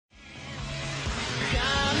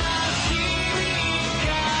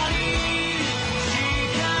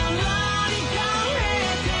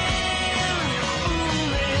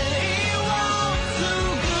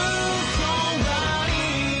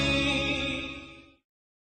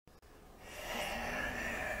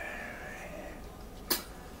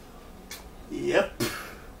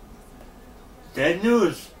fake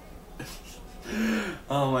news.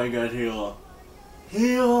 Oh my god,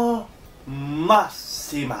 Hiro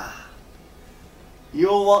Mashima. You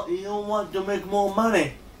want to make more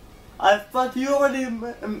money? I thought you already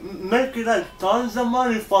making like tons of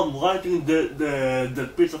money from writing the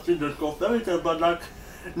piece of shit that's called fairy tale, but like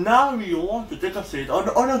now you want to take a seat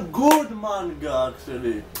on a good manga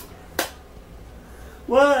actually.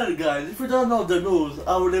 Well guys, if you don't know the news,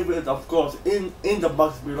 I will leave it of course in the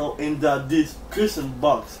box below, in the description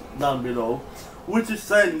box down below, which is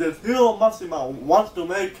saying that Hiro Mashima wants to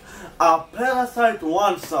make a Parasyte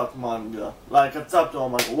one-shot manga, like a chapter or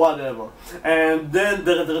manga, whatever. And then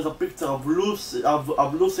there is a picture of Lucy,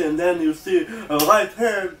 and then you see a right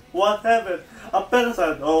hand, what happened? A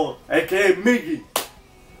Parasyte, oh, aka Miggy.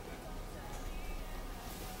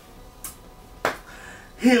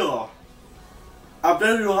 Hiro, I'm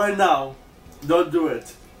telling you right now, don't do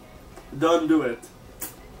it. Don't do it.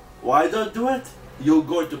 Why don't do it? You're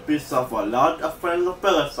going to piss off a lot of fans of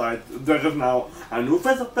Parasyte. There is now a new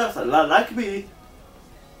fans of Parasyte, like me,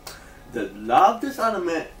 that love this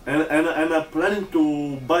anime and are planning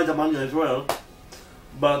to buy the manga as well.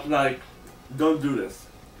 But like, don't do this.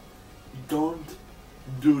 Don't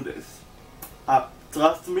do this.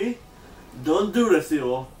 Trust me, don't do this,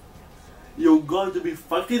 Hiro. You're going to be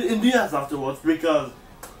fucking in the ass afterwards because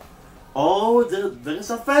there is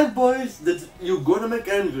a fanboys that you're gonna make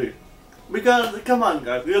angry. Because come on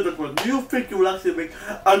guys, here's the question. Do you think you will actually make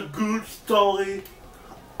a good story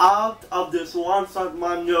out of this one-shot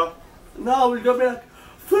manga? No, we're gonna be like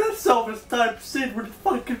fan service type shit with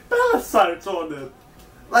fucking parasites on it.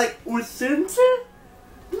 Like with Shinji?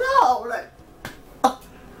 No, like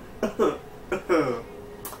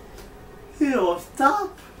Hiro,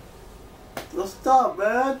 stop. Stop,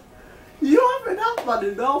 man. You have enough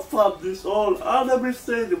money now from this whole anime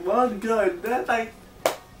thing, manga, and then like,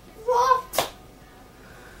 what?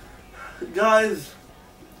 Guys,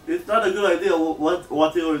 it's not a good idea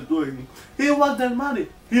what Hiro is doing. He wants that money.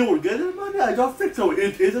 He will get that money? I don't think so.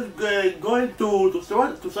 It isn't going to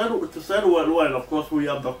sell well. Of course, we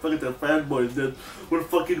have the fucking fanboys that will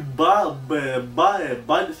fucking buy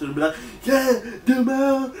this and be like, yeah, do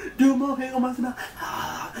more, Hiro Mashima,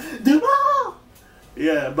 do more.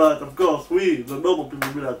 Yeah, but of course, we, the normal people,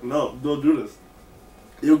 will be like, no, don't do this.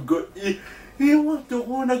 He wants to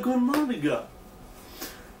win a good manga.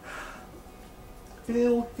 He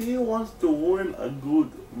wants to win a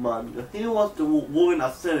good manga. He wants to win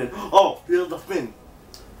a seinen. Oh, here's the thing.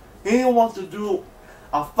 He wants to do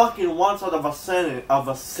a fucking one-shot of a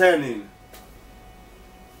seinen.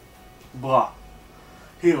 Bruh.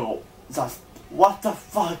 Hiro, just what the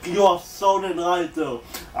fuck? You are seinen writer.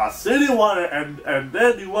 A seinen one, and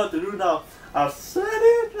then you want to do now a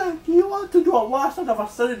seinen? Like you want to do a one-shot of a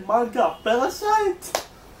seinen manga, Parasyte?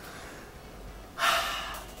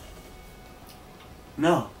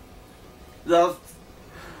 No. Just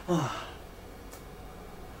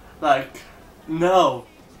like no.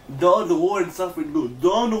 Don't ruin something good.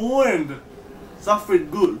 Don't ruin something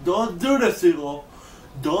good. Don't do this, Hiro.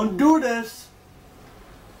 Don't do this.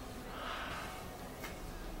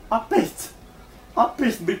 I'm pissed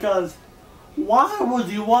because why would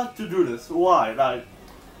you want to do this? Why? Like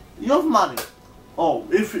you have money. Oh,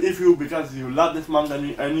 if you because you love this manga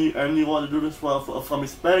and you want to do this from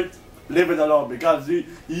respect, leave it alone because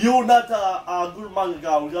you're not a good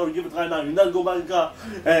manga. We're gonna give it right now. You're not a good manga,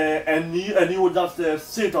 and you will just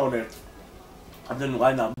sit on it. I'm telling you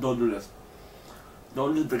right now, don't do this.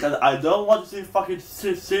 Don't do this because I don't want to see fucking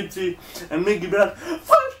Shinji and Miggy be like,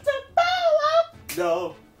 "First the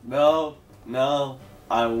power!" No.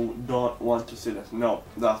 I don't want to see this. No.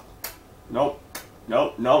 Just.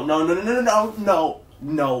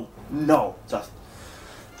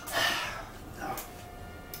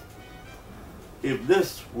 If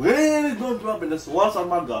this really going to happen, this was a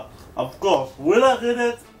manga, of course, will I read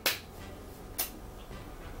it?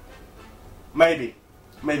 Maybe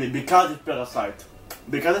because it's Parasyte.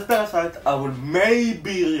 Because it's Parasyte, I will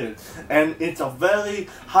maybe read it, and it's a very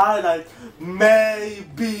highlight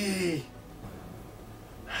maybe.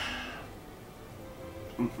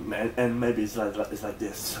 And maybe it's like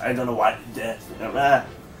this. I don't know why. This,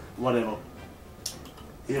 whatever.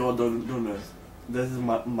 Hiro, don't do this. This is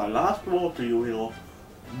my last word to you, Hiro.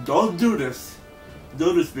 Don't do this.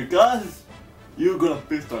 Do this because you're gonna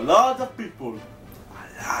piss a lot of people. A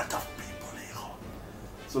lot of people, Hiro.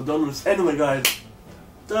 So don't do this. Anyway, guys,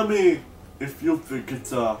 tell me if you think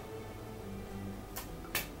it's a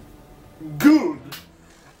good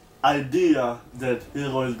idea that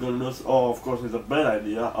Hiro is gonna lose. Oh, of course, it's a bad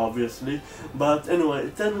idea, obviously. But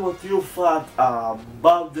anyway, tell me what you thought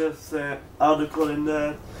about this article in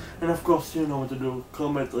there. And of course, you know what to do.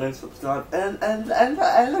 Comment, rate, subscribe, and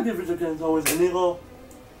like the video again as always. And Hiro,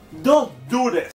 don't do this!